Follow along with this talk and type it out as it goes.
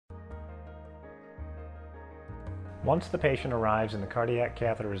Once the patient arrives in the cardiac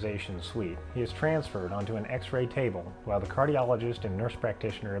catheterization suite, he is transferred onto an X-ray table while the cardiologist and nurse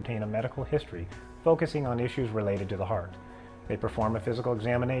practitioner obtain a medical history focusing on issues related to the heart. They perform a physical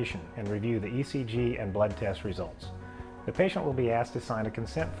examination and review the ECG and blood test results. The patient will be asked to sign a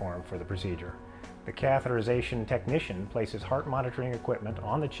consent form for the procedure. The catheterization technician places heart monitoring equipment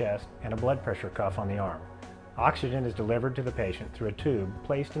on the chest and a blood pressure cuff on the arm. Oxygen is delivered to the patient through a tube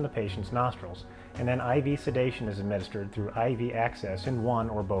placed in the patient's nostrils, and then IV sedation is administered through IV access in one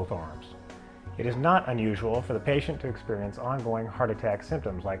or both arms. It is not unusual for the patient to experience ongoing heart attack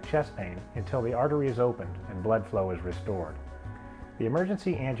symptoms like chest pain until the artery is opened and blood flow is restored. The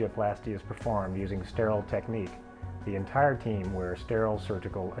emergency angioplasty is performed using sterile technique. The entire team wears sterile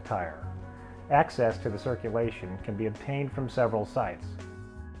surgical attire. Access to the circulation can be obtained from several sites,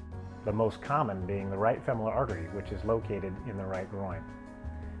 the most common being the right femoral artery, which is located in the right groin.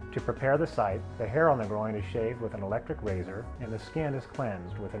 To prepare the site, the hair on the groin is shaved with an electric razor and the skin is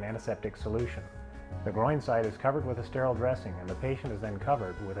cleansed with an antiseptic solution. The groin site is covered with a sterile dressing and the patient is then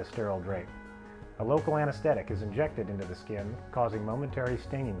covered with a sterile drape. A local anesthetic is injected into the skin, causing momentary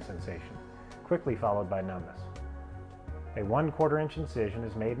stinging sensation, quickly followed by numbness. A 1/4 inch incision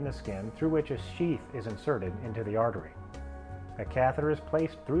is made in the skin through which a sheath is inserted into the artery. A catheter is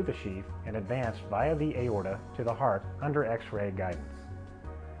placed through the sheath and advanced via the aorta to the heart under X-ray guidance.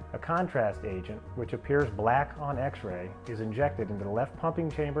 A contrast agent, which appears black on X-ray, is injected into the left pumping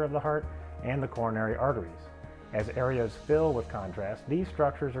chamber of the heart and the coronary arteries. As areas fill with contrast, these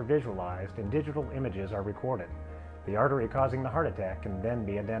structures are visualized and digital images are recorded. The artery causing the heart attack can then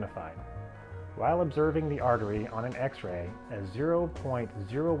be identified. While observing the artery on an X-ray, a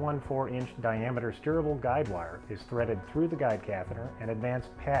 0.014 inch diameter steerable guide wire is threaded through the guide catheter and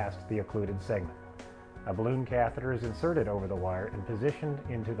advanced past the occluded segment. A balloon catheter is inserted over the wire and positioned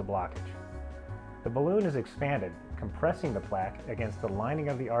into the blockage. The balloon is expanded, compressing the plaque against the lining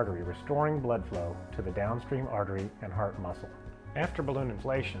of the artery, restoring blood flow to the downstream artery and heart muscle. After balloon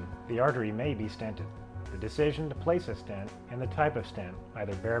inflation, the artery may be stented. The decision to place a stent and the type of stent,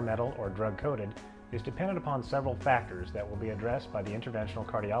 either bare metal or drug-coated, is dependent upon several factors that will be addressed by the interventional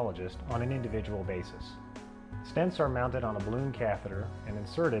cardiologist on an individual basis. Stents are mounted on a balloon catheter and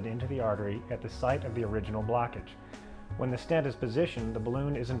inserted into the artery at the site of the original blockage. When the stent is positioned, the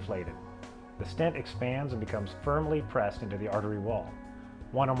balloon is inflated. The stent expands and becomes firmly pressed into the artery wall.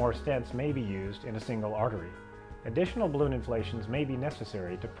 One or more stents may be used in a single artery. Additional balloon inflations may be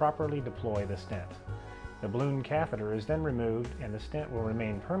necessary to properly deploy the stent. The balloon catheter is then removed and the stent will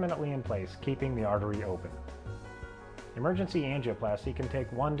remain permanently in place, keeping the artery open. Emergency angioplasty can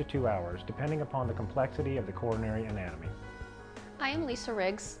take 1 to 2 hours, depending upon the complexity of the coronary anatomy. I am Lisa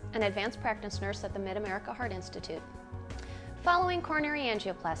Riggs, an advanced practice nurse at the Mid-America Heart Institute. Following coronary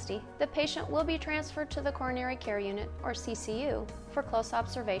angioplasty, the patient will be transferred to the Coronary Care Unit, or CCU, for close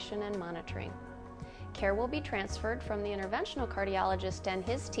observation and monitoring. Care will be transferred from the interventional cardiologist and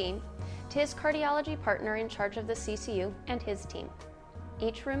his team to his cardiology partner in charge of the CCU and his team.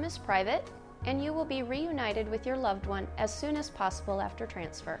 Each room is private, and you will be reunited with your loved one as soon as possible after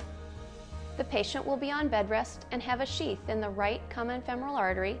transfer. The patient will be on bed rest and have a sheath in the right common femoral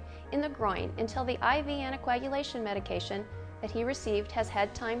artery in the groin until the IV anti-coagulation medication that he received has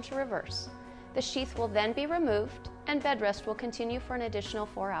had time to reverse. The sheath will then be removed and bed rest will continue for an additional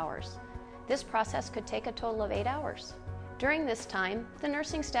 4 hours. This process could take a total of 8 hours. During this time, the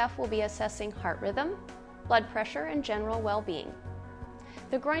nursing staff will be assessing heart rhythm, blood pressure, and general well-being.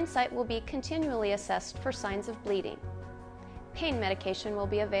 The groin site will be continually assessed for signs of bleeding. Pain medication will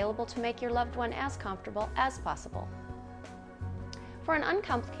be available to make your loved one as comfortable as possible. For an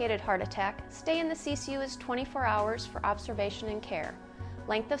uncomplicated heart attack, stay in the CCU is 24 hours for observation and care.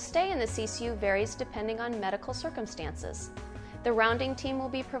 Length of stay in the CCU varies depending on medical circumstances. The rounding team will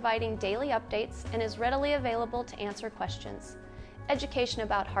be providing daily updates and is readily available to answer questions. Education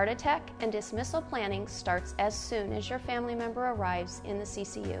about heart attack and dismissal planning starts as soon as your family member arrives in the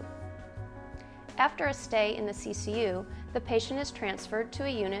CCU. After a stay in the CCU, the patient is transferred to a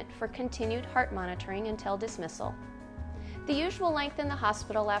unit for continued heart monitoring until dismissal. The usual length in the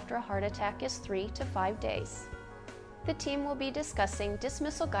hospital after a heart attack is 3 to 5 days. The team will be discussing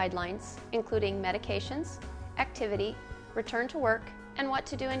dismissal guidelines, including medications, activity, return to work, and what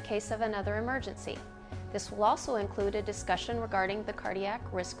to do in case of another emergency. This will also include a discussion regarding the cardiac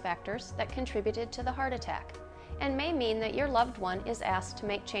risk factors that contributed to the heart attack, and may mean that your loved one is asked to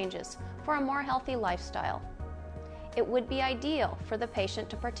make changes for a more healthy lifestyle. It would be ideal for the patient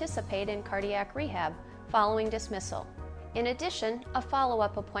to participate in cardiac rehab following dismissal. In addition, a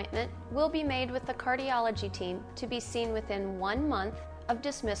follow-up appointment will be made with the cardiology team to be seen within 1 month of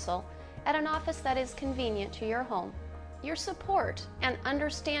dismissal at an office that is convenient to your home. Your support and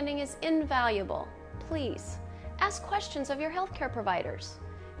understanding is invaluable. Please ask questions of your healthcare providers.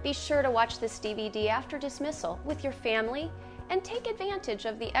 Be sure to watch this DVD after dismissal with your family and take advantage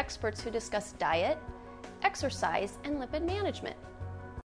of the experts who discuss diet, exercise, and lipid management.